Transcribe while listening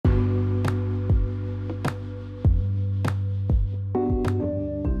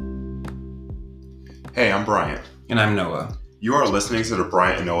Hey, I'm Bryant. And I'm Noah. You are listening to the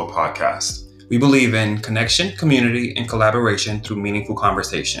Bryant and Noah podcast. We believe in connection, community, and collaboration through meaningful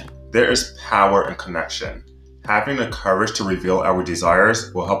conversation. There is power in connection. Having the courage to reveal our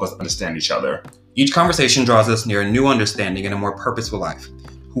desires will help us understand each other. Each conversation draws us near a new understanding and a more purposeful life.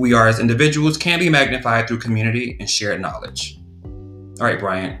 Who we are as individuals can be magnified through community and shared knowledge. All right,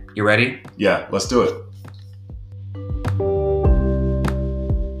 Bryant, you ready? Yeah, let's do it.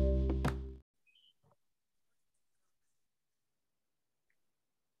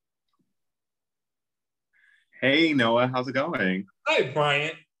 Hey, Noah, how's it going? Hi,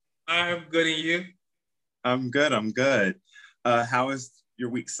 Bryant. I'm good, and you? I'm good. How is your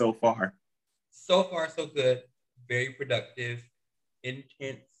week so far? So far, so good. Very productive,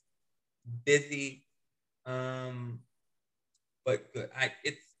 intense, busy, but good.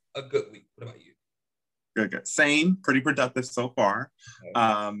 It's a good week. What about you? Good. Same, pretty productive so far.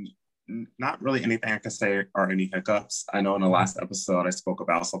 Okay. Not really anything I can say or any hiccups. I know in the last episode I spoke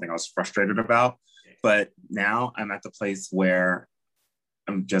about something I was frustrated about, but now I'm at the place where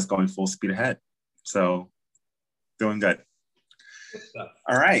I'm just going full speed ahead. So doing good.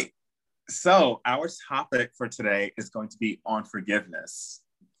 All right. So our topic for today is going to be on forgiveness.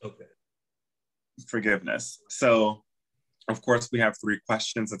 Okay. Forgiveness. So of course, we have 3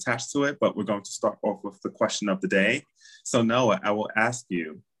 questions attached to it, but we're going to start off with the question of the day. So Noah, I will ask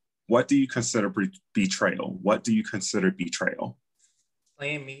you, what do you consider betrayal? What do you consider betrayal?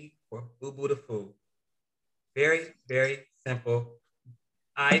 Playing me for boo-boo the fool. Very, very simple.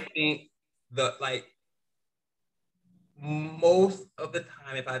 I think most of the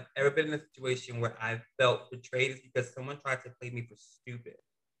time, if I've ever been in a situation where I felt betrayed, is because someone tried to play me for stupid.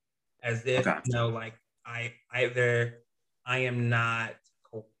 As if, I am not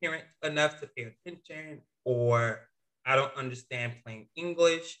coherent enough to pay attention, or I don't understand plain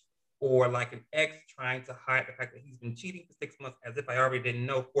English, or like an ex trying to hide the fact that he's been cheating for 6 months as if I already didn't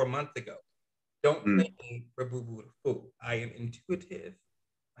know 4 months ago. Don't play me for boo-boo the fool. I am intuitive,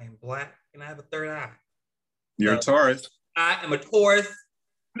 I am Black, and I have a third eye. You're a Taurus. I am a Taurus.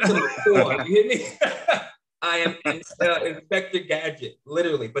 You hear me? I am Inspector Gadget,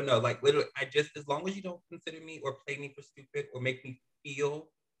 literally. But no, literally, as long as you don't consider me or play me for stupid or make me feel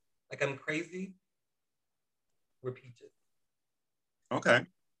like I'm crazy, we're peaches. Okay,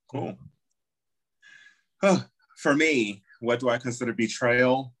 cool. For me, what do I consider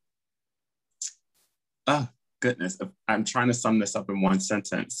betrayal? Oh, goodness. I'm trying to sum this up in one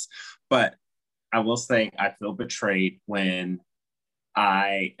sentence, but I will say I feel betrayed when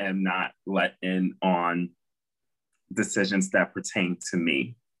I am not let in on decisions that pertain to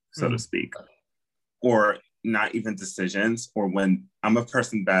me, so to speak, or not even decisions, or when I'm a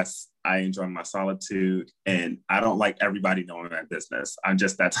person I enjoy my solitude and I don't like everybody knowing my business. I'm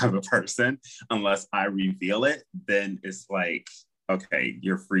just that type of person. Unless I reveal it, then it's like, okay,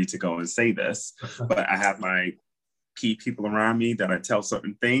 you're free to go and say this. But I have my key people around me that I tell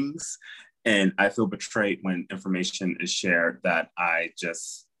certain things, and I feel betrayed when information is shared that I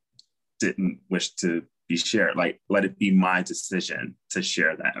just didn't wish to be shared. Like, let it be my decision to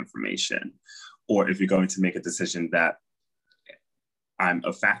share that information. Or if you're going to make a decision that I'm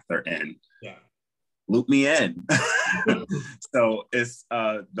a factor in, loop me in. So it's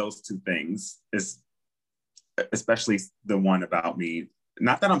those 2 things. It's especially the one about me.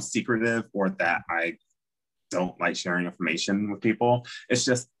 Not that I'm secretive or that I don't like sharing information with people. It's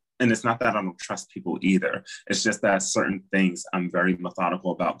just, and it's not that I don't trust people either. It's just that certain things I'm very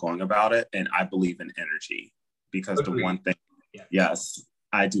methodical about going about it. And I believe in energy, because the one thing, yes,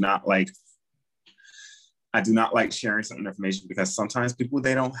 I do not like sharing certain information, because sometimes people,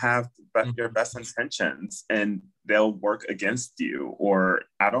 they don't have your best intentions and they'll work against you, or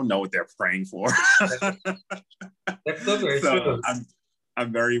I don't know what they're praying for. That's so very true.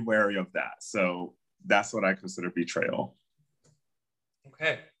 I'm very wary of that. So that's what I consider betrayal.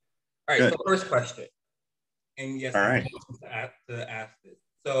 Okay. All right. Good. So first question. And yes, all right. To ask this.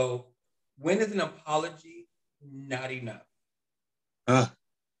 So when is an apology not enough?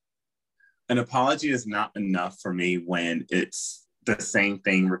 An apology is not enough for me when it's the same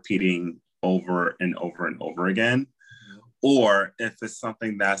thing repeating over and over and over again. Or if it's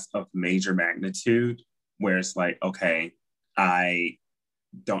something that's of major magnitude, where it's like, okay, I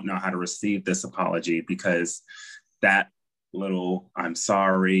don't know how to receive this apology, because that little "I'm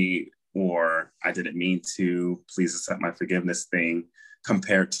sorry" or "I didn't mean to, please accept my forgiveness" thing,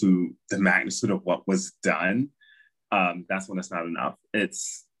 compared to the magnitude of what was done, that's when it's not enough.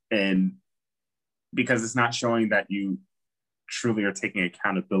 Because it's not showing that you truly are taking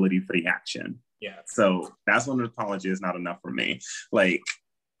accountability for the action. So that's when an apology is not enough for me. Like,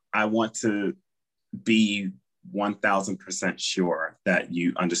 I want to be 1000% sure that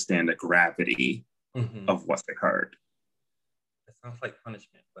you understand the gravity of what's occurred. That sounds like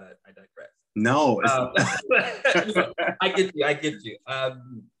punishment, but I digress. No, it's no, I get you.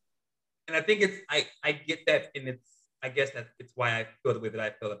 And I think I get that, and I guess that it's why I feel the way that I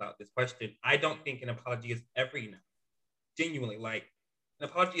feel about this question. I don't think an apology is ever enough. Genuinely, like an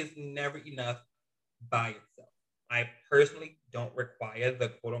apology is never enough by itself. I personally don't require the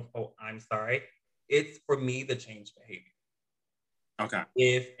quote unquote "I'm sorry." It's for me the change behavior. Okay.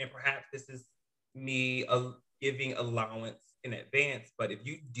 And perhaps this is me giving allowance in advance, but if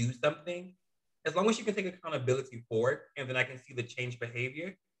you do something, as long as you can take accountability for it, and then I can see the change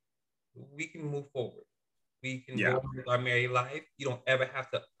behavior, we can move forward. We can go on with our merry life. You don't ever have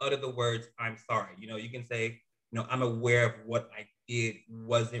to utter the words, I'm sorry. You know, you can say, I'm aware of what I did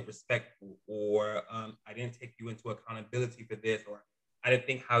wasn't respectful, or I didn't take you into accountability for this, or I didn't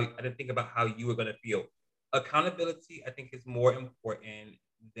think about how you were gonna feel. Accountability, I think, is more important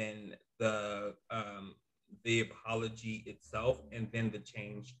than the apology itself, and then the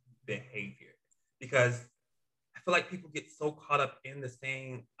change behavior. Because I feel like people get so caught up in the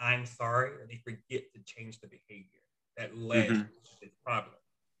saying "I'm sorry" that they forget to change the behavior that led to this problem.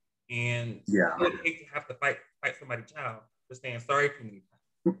 And I would hate to have to fight somebody's child for saying sorry too many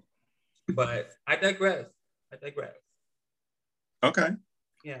times. But I digress. Okay.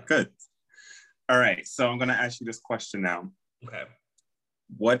 Yeah. Good. All right. So I'm going to ask you this question now. Okay.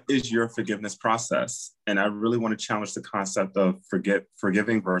 What is your forgiveness process? And I really want to challenge the concept of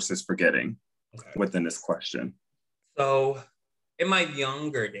forgiving versus forgetting within this question. So in my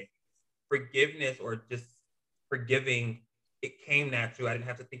younger days, forgiveness or just forgiving, it came natural. I didn't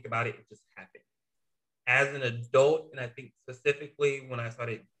have to think about it. It just happened. As an adult, and I think specifically when I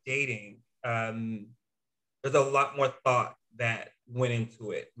started dating, there's a lot more thought that went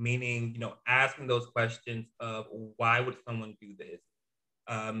into it, meaning, asking those questions of why would someone do this?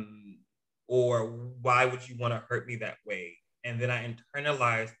 Or why would you want to hurt me that way? And then I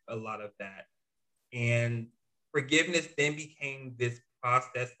internalized a lot of that. And forgiveness then became this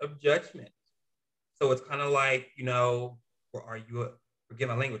process of judgment. So it's kind of like, or forgive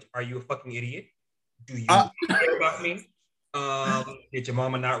my language, are you a fucking idiot? Do you care about me? Did your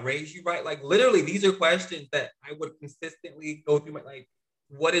mama not raise you right? Like, literally, these are questions that I would consistently go through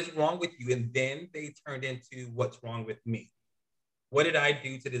what is wrong with you? And then they turned into what's wrong with me. What did I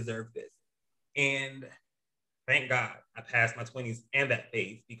do to deserve this? And thank God I passed my 20s and that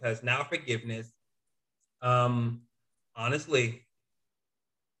phase, because now forgiveness, honestly,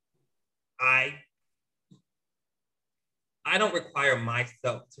 I don't require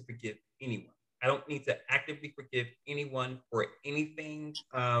myself to forgive anyone. I don't need to actively forgive anyone for anything.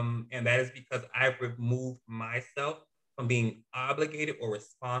 And that is because I've removed myself from being obligated or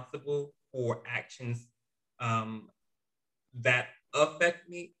responsible for actions that affect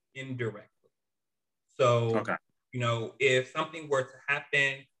me indirectly. So, if something were to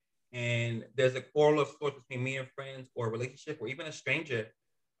happen and there's a quarrel of sorts between me and friends, or a relationship, or even a stranger,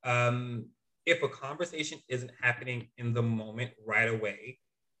 if a conversation isn't happening in the moment right away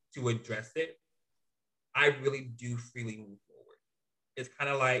to address it, I really do freely move forward. It's kind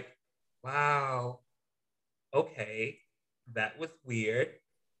of like, wow, okay, that was weird.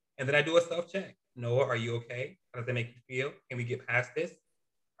 And then I do a self-check. Noah, are you okay? How does that make you feel? Can we get past this?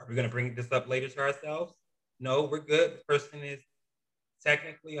 Are we going to bring this up later to ourselves? No, we're good. The person is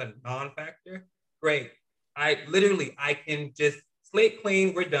technically a non-factor. Great. I can just slate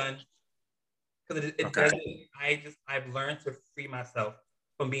clean. We're done. Because it doesn't, I've learned to free myself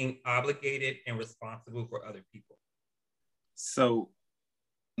from being obligated and responsible for other people. So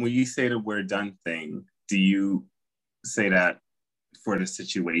when you say the "we're done" thing, do you say that for the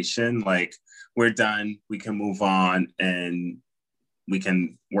situation? Like, we're done, we can move on, and we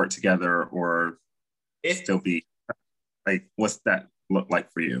can work together, or still be like, what's that look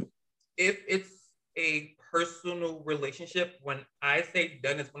like for you? If it's a personal relationship, when I say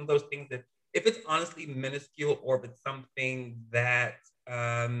done, it's one of those things that if it's honestly minuscule, or if it's something that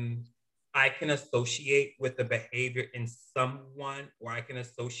I can associate with the behavior in someone, or I can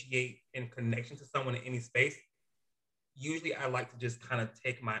associate in connection to someone in any space, usually I like to just kind of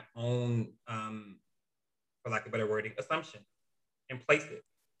take my own, for lack of better wording, assumption and place it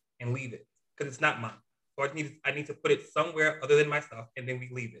and leave it, because it's not mine. So I need to put it somewhere other than myself, and then we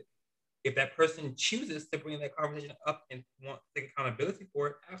leave it. If that person chooses to bring that conversation up and want to take accountability for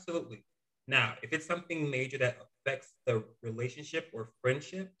it, absolutely. Now, if it's something major that affects the relationship or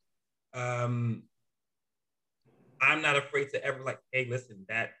friendship, I'm not afraid to ever hey, listen,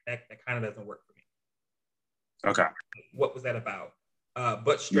 that kind of doesn't work for me. Okay. What was that about?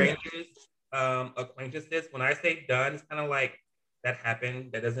 But strangers, acquaintances. When I say done, it's kind of like that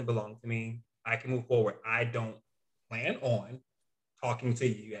happened. That doesn't belong to me. I can move forward. I don't plan on talking to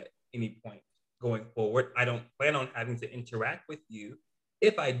you at any point going forward. I don't plan on having to interact with you.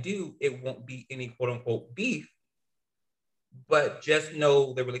 If I do, it won't be any quote unquote beef, but just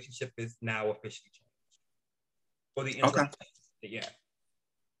know the relationship is now officially changed. For the Okay. Yeah.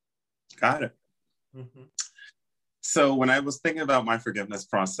 Got it. Mm-hmm. So when I was thinking about my forgiveness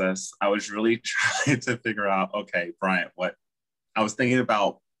process, I was really trying to figure out, okay, Bryant, what I was thinking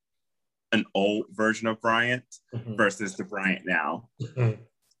about an old version of Bryant versus the Bryant now.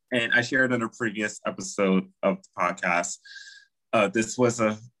 And I shared in a previous episode of the podcast, this was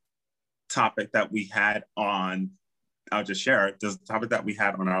a topic that we had on, I'll just share it, this topic that we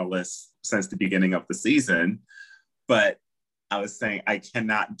had on our list since the beginning of the season. But I was saying I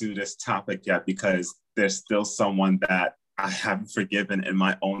cannot do this topic yet because there's still someone that I haven't forgiven in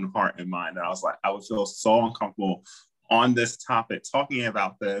my own heart and mind. And I was like, I would feel so uncomfortable on this topic, talking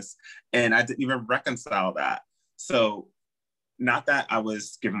about this, and I didn't even reconcile that. So not that I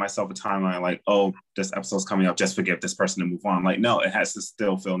was giving myself a timeline like, oh, this episode's coming up, just forgive this person and move on. Like, no, it has to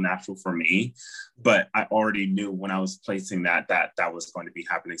still feel natural for me. But I already knew when I was placing that was going to be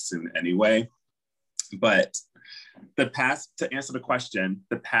happening soon anyway. But the past, to answer the question,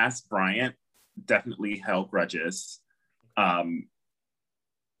 the past Bryant definitely held grudges, and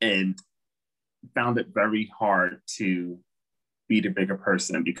found it very hard to be the bigger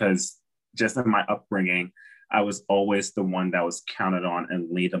person because just in my upbringing, I was always the one that was counted on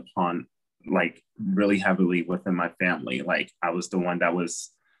and leaned upon like really heavily within my family. Like I was the one that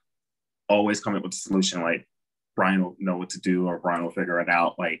was always coming up with a solution. Like Brian will know what to do or Brian will figure it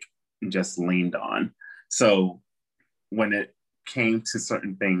out, like just leaned on. So when it came to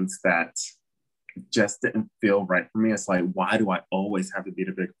certain things that just didn't feel right for me, it's like, why do I always have to be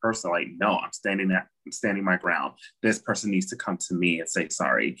the big person? Like, no, I'm standing my ground. This person needs to come to me and say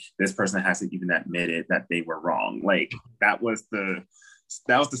sorry. This person hasn't even admitted that they were wrong. Like that was the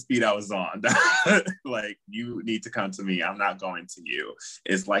speed I was on. Like, you need to come to me. I'm not going to you.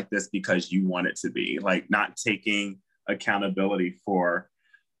 It's like this because you want it to be. Like not taking accountability for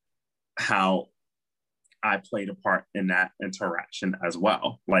how I played a part in that interaction as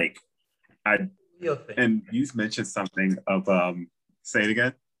well. Like and you mentioned something of say it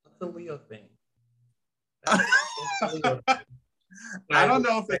again. It's a Leo thing. I don't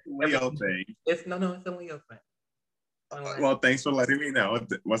know if it's a Leo thing. It's a Leo thing. Well, thanks for letting me know. I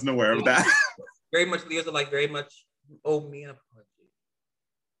wasn't aware of that. Very much Leos are like very much owe me an apology.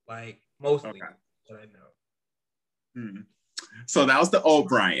 Like mostly that I know. So that was the old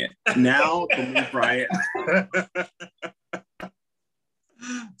Bryant. Now the new Bryant.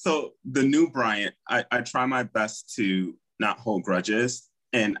 So the new Bryant, I try my best to not hold grudges.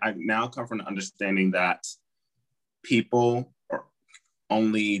 And I now come from the understanding that people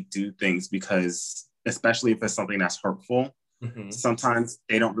only do things because, especially if it's something that's hurtful, sometimes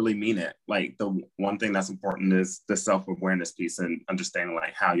they don't really mean it. Like the one thing that's important is the self-awareness piece and understanding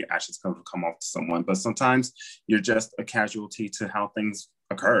like how your actions come off to someone. But sometimes you're just a casualty to how things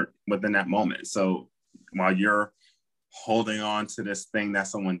occurred within that moment. So while you're holding on to this thing that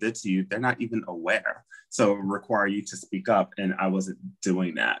someone did to you, they're not even aware. So it require you to speak up. And I wasn't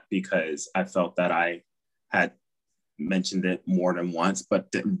doing that because I felt that I had mentioned it more than once,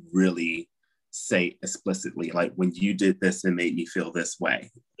 but didn't really say explicitly, like, when you did this, it made me feel this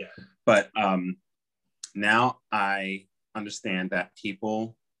way. Yeah. But now I understand that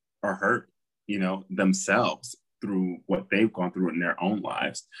people are hurt, themselves through what they've gone through in their own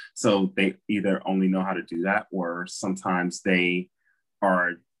lives. So they either only know how to do that, or sometimes they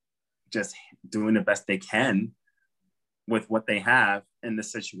are just doing the best they can with what they have in the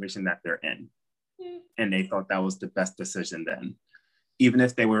situation that they're in. And they thought that was the best decision then. Even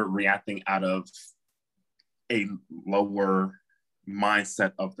if they were reacting out of a lower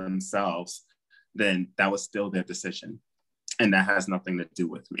mindset of themselves, then that was still their decision. And that has nothing to do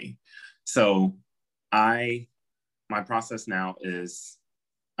with me. So my process now is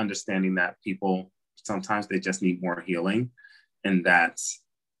understanding that people, sometimes they just need more healing, and that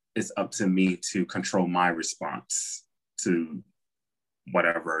it's up to me to control my response to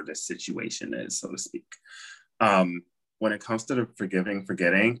whatever the situation is, so to speak. When it comes to the forgetting,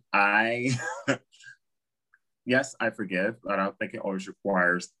 yes, I forgive, but I don't think it always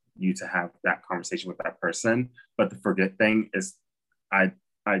requires you to have that conversation with that person. But the forget thing is, I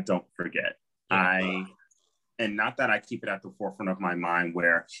don't forget. And not that I keep it at the forefront of my mind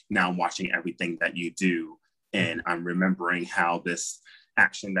where now I'm watching everything that you do and I'm remembering how this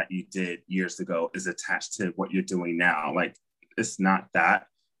action that you did years ago is attached to what you're doing now. Like, it's not that,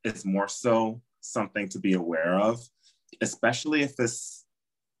 is more so something to be aware of, especially if it's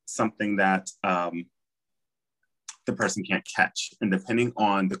something that the person can't catch. And depending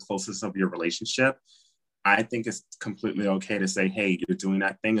on the closeness of your relationship, I think it's completely okay to say, hey, you're doing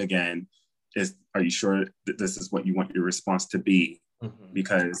that thing again. Are you sure that this is what you want your response to be? Mm-hmm.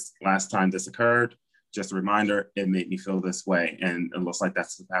 Because last time this occurred, just a reminder, it made me feel this way. And it looks like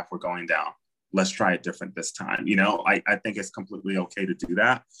that's the path we're going down. Let's try it different this time. You know, I think it's completely okay to do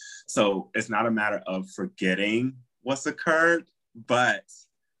that. So it's not a matter of forgetting what's occurred, but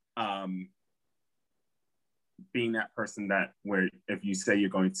being that person that where if you say you're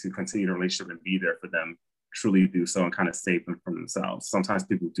going to continue the relationship and be there for them, truly do so and kind of save them from themselves. Sometimes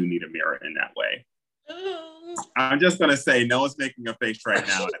people do need a mirror in that way. I'm just going to say Noah's making a face right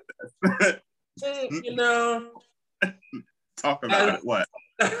now at this. You know. Talk about it. What?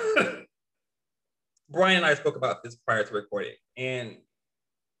 Brian and I spoke about this prior to recording, and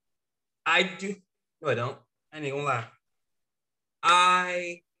I do. No, I don't. I ain't gonna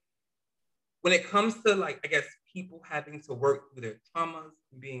lie. When it comes to like, I guess people having to work through their traumas,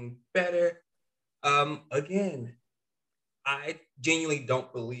 being better. Again, I genuinely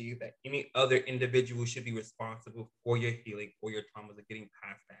don't believe that any other individual should be responsible for your healing or your traumas or getting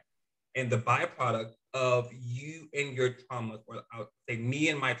past that. And the byproduct of you and your traumas, or I would say me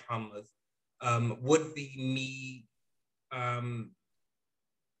and my traumas, would be me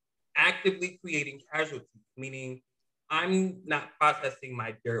actively creating casualties, meaning I'm not processing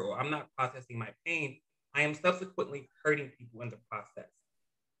my dirt or I'm not processing my pain. I am subsequently hurting people in the process.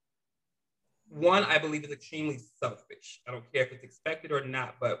 One, I believe is extremely selfish. I don't care if it's expected or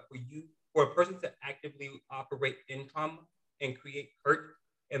not, but for a person to actively operate in trauma and create hurt,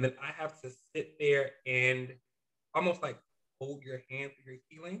 and then I have to sit there and almost like hold your hand through your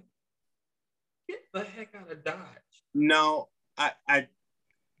healing, get the heck out of Dodge. No,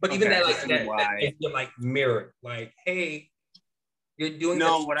 but even that, like that you're like mirrored, like, hey, you're doing.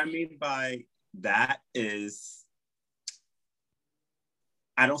 No, what I mean by that is,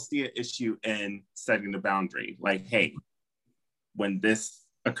 I don't see an issue in setting the boundary. Like, hey, when this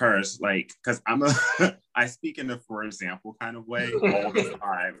occurs, like, because I speak in a for example kind of way all the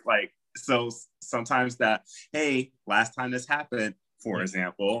time. Like, so sometimes that, hey, last time this happened, for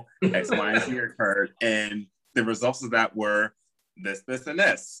example, X, Y, and Z occurred, and the results of that were this, and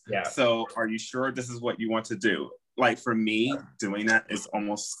this. Yeah. So are you sure this is what you want to do? Like for me, doing that is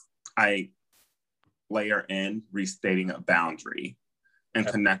almost, I layer in restating a boundary and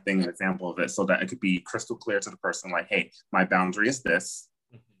connecting an example of it so that it could be crystal clear to the person, like, hey, my boundary is this.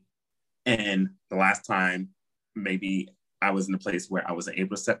 Mm-hmm. And the last time, maybe I was in a place where I wasn't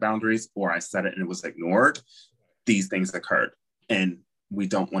able to set boundaries, or I set it and it was ignored. These things occurred. And we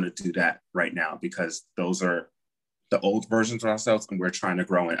don't want to do that right now, because those are the old versions of ourselves and we're trying to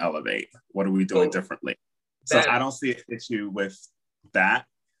grow and elevate. What are we doing differently? So I don't see an issue with that,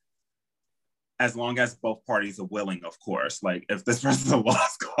 as long as both parties are willing, of course. Like, if this person's a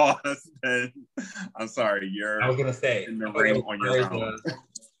lost cause, then I'm sorry, I was gonna say in the ring on your own.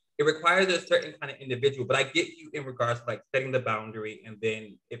 It requires a certain kind of individual, but I get you in regards to like setting the boundary, and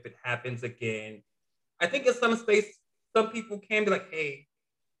then if it happens again, I think in some space, some people can be like, hey,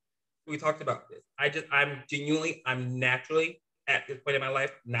 we talked about this. I'm naturally at this point in my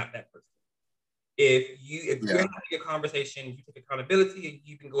life, not that person. If you're having a conversation, you take accountability, and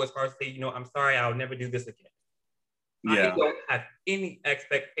you can go as far as say, you know, I'm sorry, I'll never do this again. Yeah. I don't have any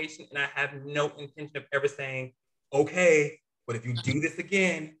expectation, and I have no intention of ever saying, okay, but if you do this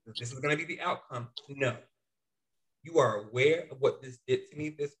again, this is going to be the outcome. No. You are aware of what this did to me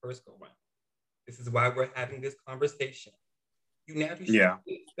this first go round. This is why we're having this conversation. You naturally should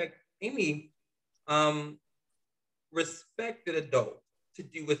expect any respected adult to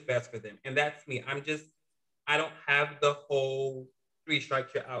do what's best for them. And that's me. I don't have the whole 3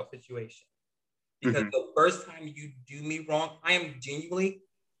 strikes you're out situation. Because the first time you do me wrong, I am genuinely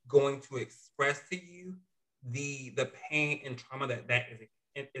going to express to you the pain and trauma that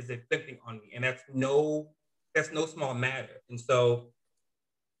is inflicting on me. And that's no small matter. And so,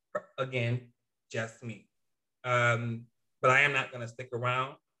 again, just me. But I am not going to stick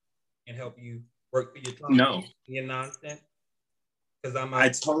around and help you work through your trauma. No. Your nonsense. I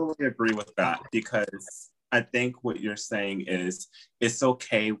totally agree with that, because I think what you're saying is it's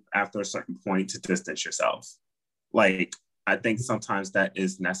okay after a certain point to distance yourself. Like, I think sometimes that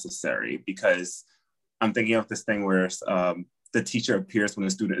is necessary, because I'm thinking of this thing where the teacher appears when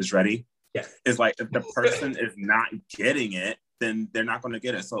the student is ready. Yes. It's like, if the person is not getting it, then they're not going to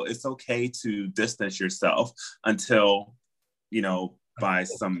get it. So it's okay to distance yourself until, you know, by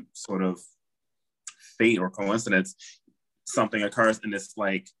some sort of fate or coincidence, something occurs and it's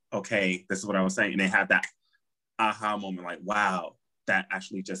like, okay, this is what I was saying. And they have that aha moment, like, wow, that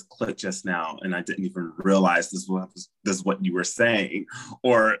actually just clicked just now. And I didn't even realize this is what you were saying.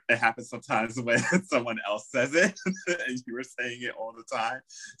 Or it happens sometimes when someone else says it and you were saying it all the time.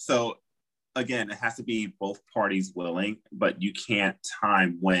 So again, it has to be both parties willing, but you can't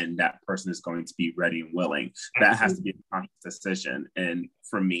time when that person is going to be ready and willing. That has to be a conscious decision. And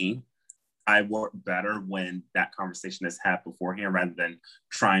for me, I work better when that conversation is had beforehand rather than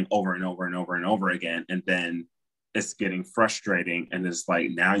trying over and over and over and over again. And then it's getting frustrating. And it's like,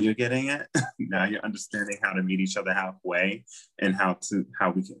 now you're getting it. Now you're understanding how to meet each other halfway and how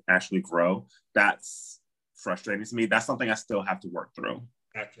we can actually grow. That's frustrating to me. That's something I still have to work through.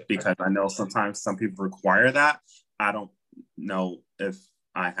 Gotcha. Because I know sometimes some people require that. I don't know if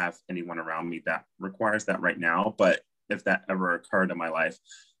I have anyone around me that requires that right now, but if that ever occurred in my life,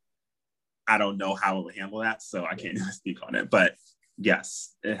 I don't know how I would handle that, so I can't even speak on it. But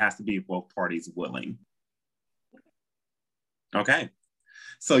yes, it has to be both parties willing. Okay.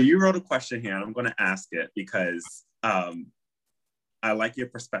 So you wrote a question here, and I'm going to ask it because I like your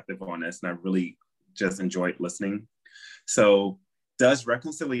perspective on this, and I really just enjoyed listening. So does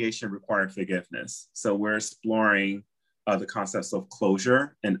reconciliation require forgiveness? So we're exploring the concepts of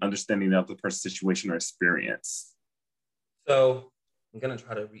closure and understanding of the person's situation or experience. So I'm going to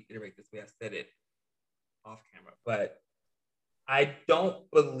try to reiterate this way I said it off camera, but I don't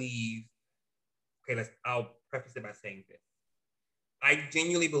believe, I'll preface it by saying this. I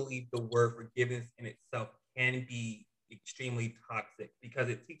genuinely believe the word forgiveness in itself can be extremely toxic because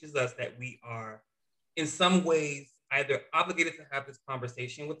it teaches us that we are, in some ways, either obligated to have this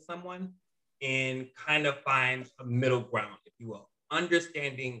conversation with someone and kind of find a middle ground, if you will,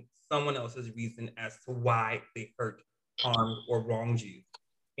 understanding someone else's reason as to why they hurt, harmed, or wronged you.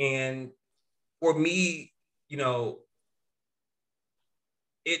 And for me,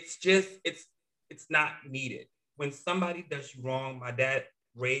 it's not needed. When somebody does you wrong, my dad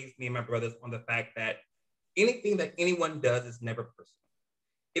raised me and my brothers on the fact that anything that anyone does is never personal.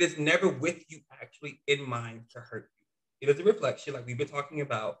 It is never with you actually in mind to hurt you. It is a reflection, like we've been talking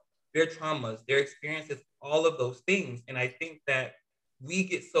about, their traumas, their experiences, all of those things. And I think that we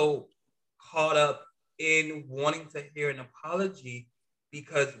get so caught up in wanting to hear an apology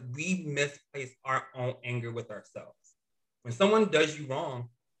because we misplace our own anger with ourselves. When someone does you wrong,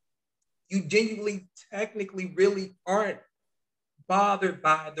 you genuinely, technically, really aren't bothered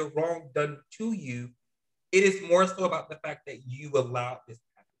by the wrong done to you. It is more so about the fact that you allowed this to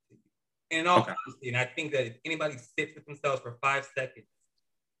happen to you. And in all honesty, and I think that if anybody sits with themselves for 5 seconds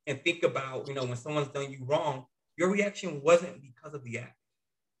and think about, when someone's done you wrong, your reaction wasn't because of the act.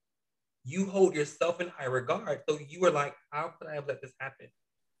 You hold yourself in high regard. So you were like, how could I have let this happen?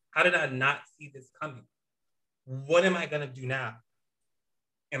 How did I not see this coming? What am I going to do now?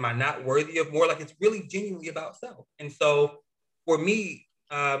 Am I not worthy of more? Like, it's really genuinely about self. And so for me,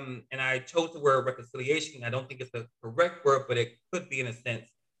 and I chose the word reconciliation. I don't think it's the correct word, but it could be in a sense.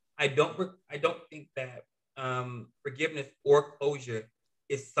 I don't think that forgiveness or closure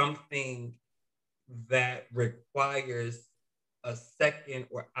is something that requires a second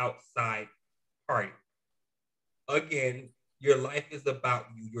or outside party. Again, your life is about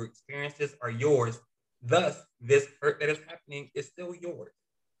you. Your experiences are yours. Thus, this hurt that is happening is still yours.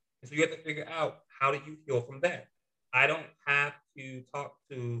 And so you have to figure out, how do you heal from that? I don't have to talk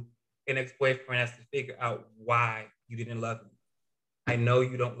to an ex-boyfriend as to figure out why you didn't love me. I know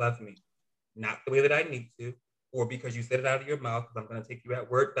you don't love me. Not the way that I need to, or because you said it out of your mouth, because I'm going to take you at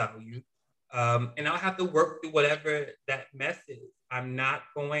word value. And I'll have to work through whatever that mess is. I'm not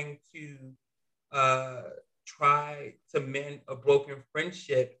going to try to mend a broken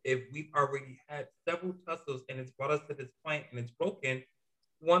friendship if we've already had several tussles and it's brought us to this point and it's broken.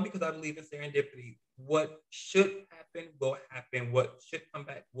 One, because I believe in serendipity. What should happen will happen. What should come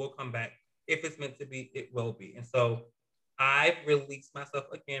back will come back. If it's meant to be, it will be. And so I've released myself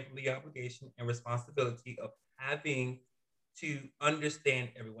again from the obligation and responsibility of having to understand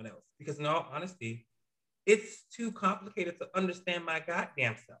everyone else. Because in all honesty, it's too complicated to understand my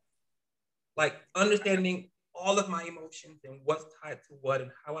goddamn self. Like, understanding all of my emotions and what's tied to what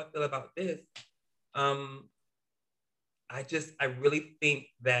and how I feel about this. I really think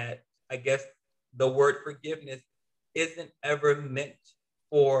that, I guess, the word forgiveness isn't ever meant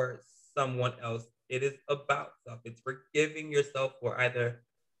for someone else. It is about self. It's forgiving yourself for either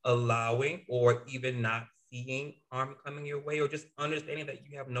allowing or even not seeing harm coming your way, or just understanding that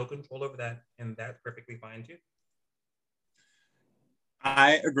you have no control over that, and that's perfectly fine too.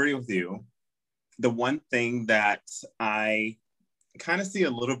 I agree with you. The one thing that I kind of see a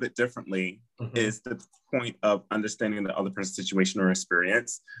little bit differently is the point of understanding the other person's situation or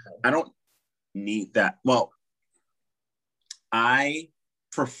experience. I don't need that. Well, I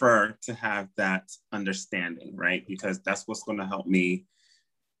prefer to have that understanding, right? Because that's what's going to help me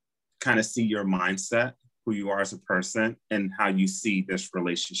kind of see your mindset, who you are as a person, and how you see this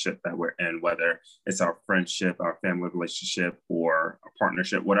relationship that we're in, whether it's our friendship, our family relationship, or a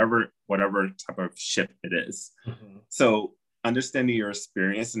partnership, whatever type of ship it is. So understanding your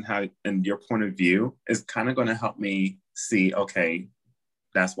experience and how and your point of view is kind of going to help me see, okay,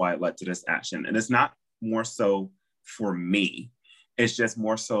 that's why it led to this action. And it's not more so for me. It's just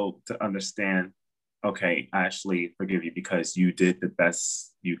more so to understand, okay, I actually forgive you because you did the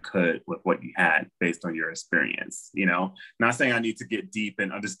best you could with what you had based on your experience. You know, not saying I need to get deep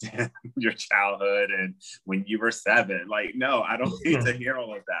and understand your childhood and when you were 7. Like, no, I don't need to hear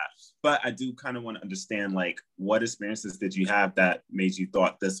all of that. But I do kind of want to understand, like, what experiences did you have that made you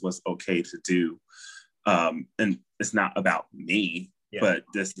thought this was okay to do? And it's not about me, but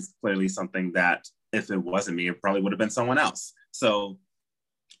this is clearly something that if it wasn't me, it probably would have been someone else. So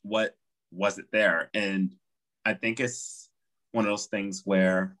what was it there? And I think it's one of those things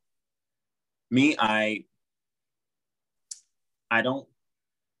where I don't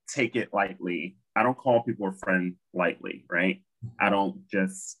take it lightly. I don't call people a friend lightly, right? I don't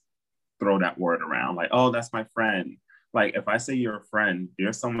just throw that word around like, oh, that's my friend. Like, if I say you're a friend,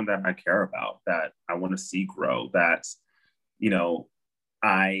 you're someone that I care about, that I want to see grow, that, you know,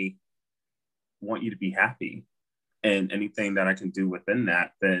 I want you to be happy. And anything that I can do within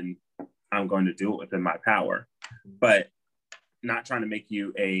that, then I'm going to do it within my power. But not trying to make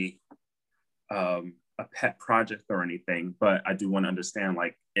you a pet project or anything, but I do want to understand,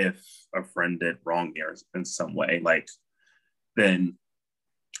 like, if a friend did wrong here in some way, like, then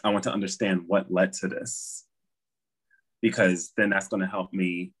I want to understand what led to this, because then that's going to help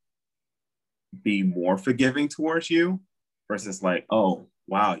me be more forgiving towards you versus like, oh,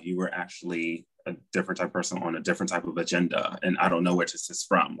 wow, you were actually a different type of person on a different type of agenda, and I don't know where this is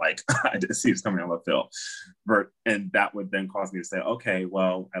from. Like, I didn't see this coming on the field. And that would then cause me to say, okay,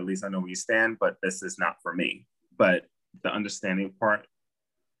 well, at least I know where you stand, but this is not for me. But the understanding part,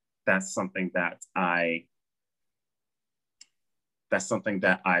 that's something that I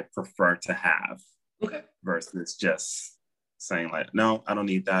prefer to have, versus just saying like, no, I don't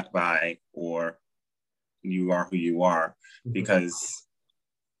need that, bye, or you are who you are. Because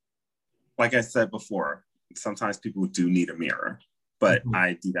like I said before, sometimes people do need a mirror, but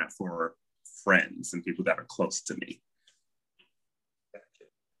I do that for friends and people that are close to me.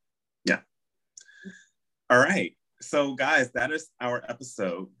 Yeah. All right. So guys, that is our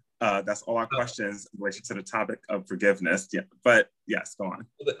episode. That's all our questions in relation to the topic of forgiveness. Yeah, but yes, go on.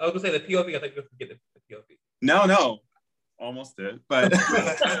 I was gonna say the POV. I think we'll forget the POV. No, almost did, but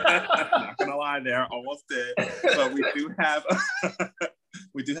not gonna lie, there almost did. But we do have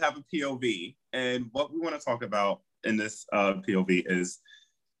a POV, and what we want to talk about in this POV is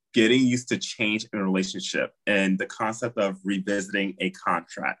getting used to change in a relationship and the concept of revisiting a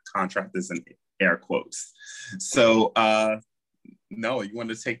contract. Contract is in air quotes. So no, you want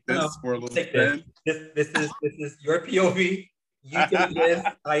to take this for a little spin? This is your POV. You take this.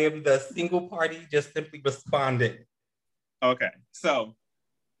 I am the single party, just simply responding. Okay, so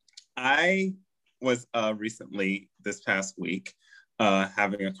I was recently this past week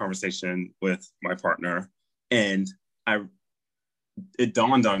having a conversation with my partner, and it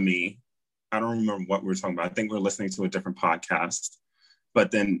dawned on me. I don't remember what we were talking about. I think we were listening to a different podcast,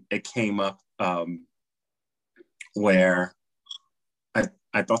 but then it came up where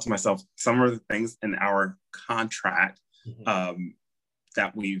I thought to myself, some of the things in our contract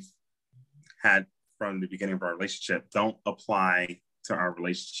that we've had from the beginning of our relationship don't apply to our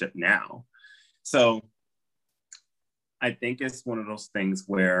relationship now. So I think it's one of those things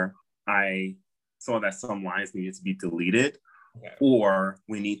where I saw that some lines needed to be deleted, or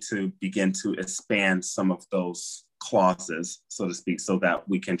we need to begin to expand some of those clauses, so to speak, so that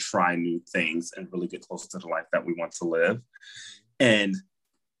we can try new things and really get closer to the life that we want to live. And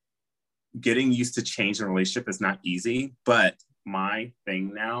getting used to change in a relationship is not easy, but my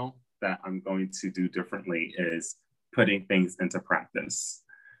thing now that I'm going to do differently is putting things into practice.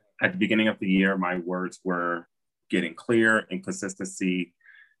 At the beginning of the year, my words were getting clear and consistency,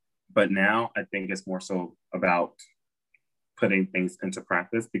 but now I think it's more so about putting things into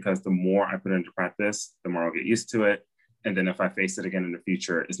practice, because the more I put it into practice, the more I'll get used to it. And then if I face it again in the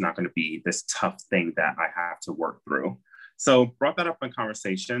future, it's not going to be this tough thing that I have to work through. So brought that up in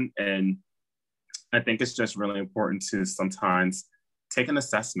conversation. And I think it's just really important to sometimes take an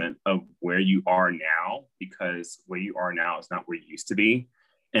assessment of where you are now, because where you are now is not where you used to be.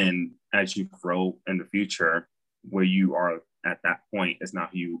 And as you grow in the future, where you are at that point is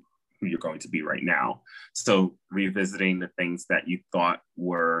not who you're going to be right now. So revisiting the things that you thought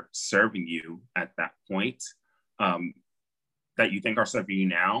were serving you at that point, that you think are serving you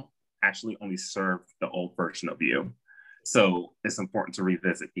now, actually only serve the old version of you. So it's important to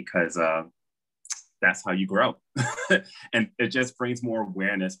revisit, because that's how you grow. And it just brings more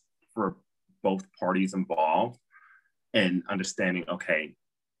awareness for both parties involved, and understanding, okay,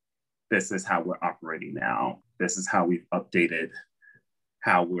 this is how we're operating now. This is how we've updated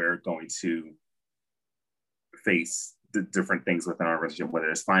how we're going to face the different things within our relationship, whether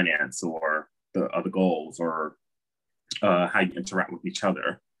it's finance or the other goals, or how you interact with each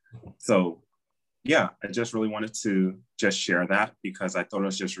other. So yeah, I just really wanted to just share that, because I thought it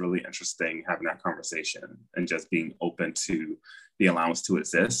was just really interesting having that conversation, and just being open to the allowance to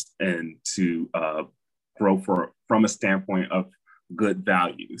exist, and to grow from a standpoint of good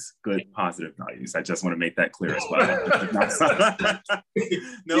values, good positive values. I just want to make that clear as well.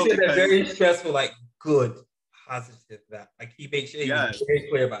 No, you said that very stressful, like good positive that. Like he makes sure he's very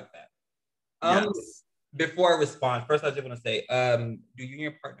clear about that. Yes. Before I respond, first I just want to say, do you and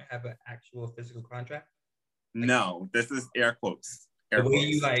your partner have an actual physical contract? Like, no, this is air quotes. The way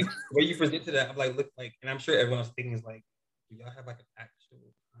you where you present to that, I'm like, look, like, and I'm sure everyone's thinking is like, do y'all have like an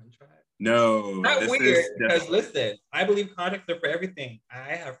actual contract? No, not weird, because listen, I believe contracts are for everything.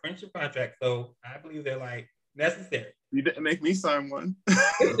 I have friendship contracts, so I believe they're like necessary. You didn't make me sign one.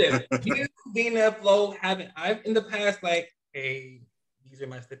 Listen, you, Dina, Flo, I've in the past, like, hey, these are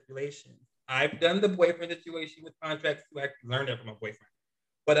my stipulations. I've done the boyfriend situation with contracts to actually learn that from my boyfriend.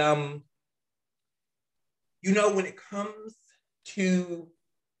 But you know, when it comes to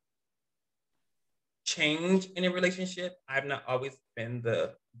change in a relationship, I've not always been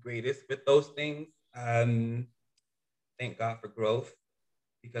the greatest with those things. Thank God for growth,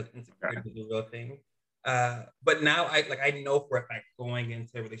 because insecurity is a real thing. But now I know for a fact, going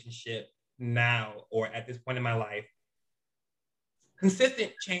into a relationship now, or at this point in my life,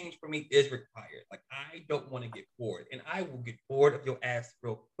 consistent change for me is required. Like, I don't want to get bored, and I will get bored of your ass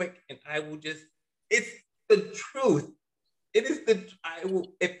real quick, and I will just, it's the truth. It is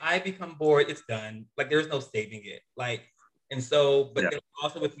if I become bored, it's done. Like, there's no saving it. Like, and so, but then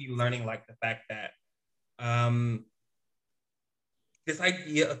also with me learning, like, the fact that this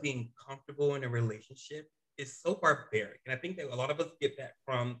idea of being comfortable in a relationship is so barbaric. And I think that a lot of us get that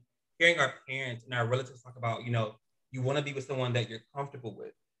from hearing our parents and our relatives talk about, you know, you want to be with someone that you're comfortable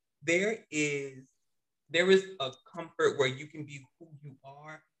with. There is a comfort where you can be who you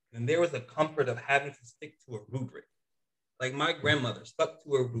are, and there is a comfort of having to stick to a rubric. Like, my grandmother stuck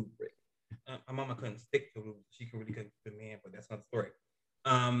to a rubric. My mama couldn't stick to a rubric. She really couldn't be a man, but that's not the story.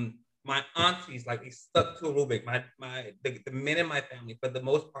 My aunties, like, they stuck to a rubric. The men in my family, for the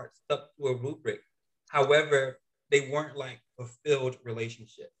most part, stuck to a rubric. However, they weren't like fulfilled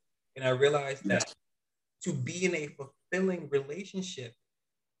relationships. And I realized that to be in a fulfilling relationship,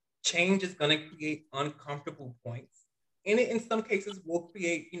 change is going to create uncomfortable points. And it, in some cases, will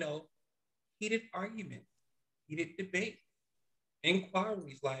create, you know, heated arguments, heated debate,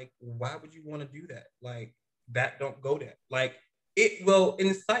 inquiries. Like, why would you want to do that? Like, that don't go there. Like, it will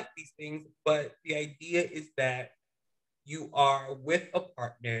incite these things, but the idea is that you are with a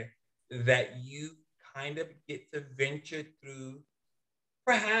partner that you kind of get to venture through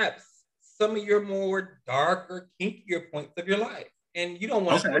perhaps some of your more darker, kinkier points of your life. And you don't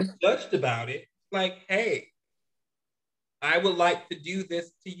want to be judged about it. Like, hey, I would like to do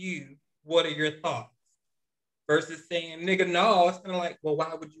this to you. What are your thoughts? Versus saying, nigga, no, it's kind of like, well,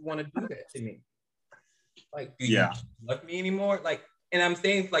 why would you want to do that to me? Like, do you love me anymore? Like, and I'm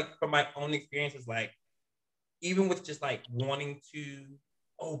saying, like, from my own experiences, like, even with just like wanting to,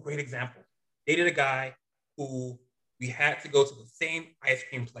 great example. Dated a guy who we had to go to the same ice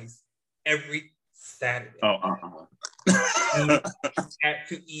cream place every Saturday. We had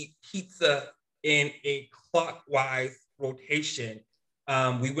to eat pizza in a clockwise rotation.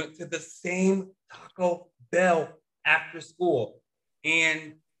 We went to the same Taco Bell after school.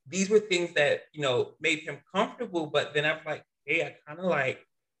 And these were things that, you know, made him comfortable. But then I'm like, hey, I kind of like,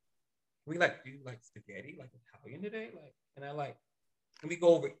 we like do like spaghetti, like Italian today. Like, and I like, can we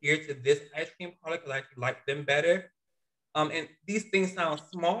go over here to this ice cream parlor because I actually like them better? And these things sound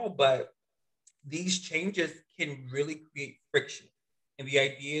small, but these changes can really create friction. And the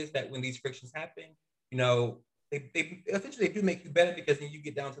idea is that when these frictions happen, you know, they essentially do make you better, because then you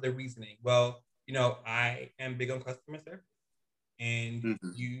get down to the reasoning. Well, you know, I am big on customer service, and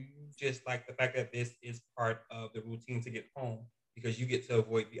you just like the fact that this is part of the routine to get home. because you get to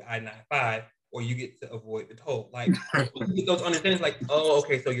avoid the I-95 or you get to avoid the toll. Like, you get those understandings, like, oh,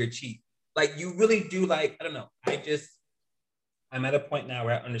 okay, so you're cheap. Like, you really do, like, I don't know. I'm at a point now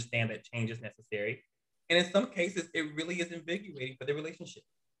where I understand that change is necessary. And in some cases, it really is invigorating for the relationship.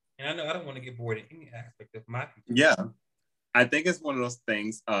 And I know I don't want to get bored in any aspect of my future. Yeah. I think it's one of those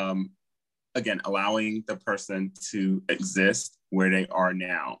things, again, allowing the person to exist where they are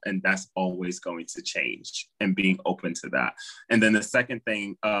now. And that's always going to change, and being open to that. And then the second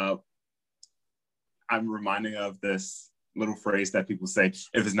thing, I'm reminding of this little phrase that people say, if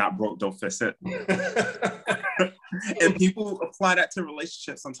it's not broke, don't fix it. And people apply that to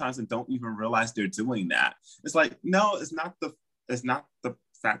relationships sometimes and don't even realize they're doing that. It's like, no, it's not the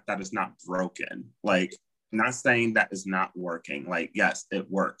fact that it's not broken. Like, not saying that it's not working. Like, yes, it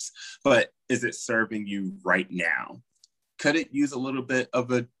works, but is it serving you right now? Could it use a little bit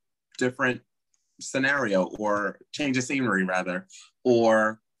of a different scenario, or change of scenery rather,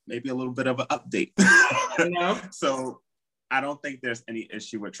 or maybe a little bit of an update? So I don't think there's any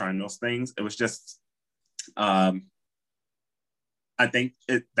issue with trying those things. It was just, I think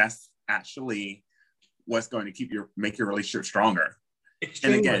that's actually what's going to make your relationship stronger.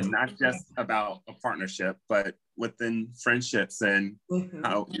 Extremely. And again, not just about a partnership, but within friendships and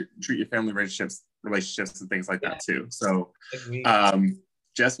how you treat your family relationships and things like that too. So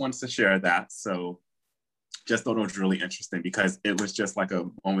just wanted to share that. So just thought it was really interesting, because it was just like a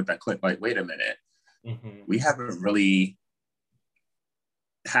moment that clicked, like, wait a minute, we haven't really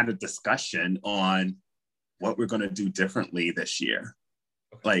had a discussion on what we're going to do differently this year.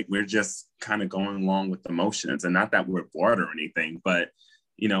 Like, we're just kind of going along with the motions, and not that we're bored or anything, but,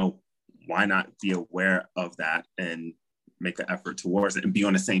 why not be aware of that and make an effort towards it and be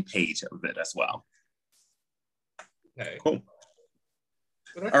on the same page of it as well. Okay. Cool.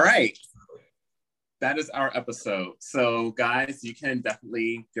 All right. That is our episode. So guys, you can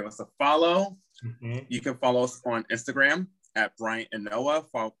definitely give us a follow. You can follow us on Instagram at Bryant and Noah.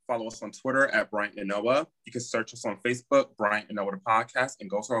 Follow us on Twitter at Bryant and Noah. You can search us on Facebook, Bryant and Noah the podcast, and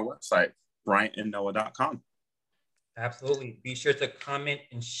go to our website, bryantandnoah.com. Absolutely. Be sure to comment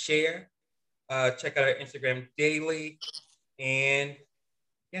and share. Check out our Instagram daily. And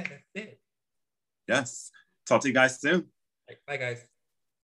yeah, that's it. Yes. Talk to you guys soon. Bye, guys.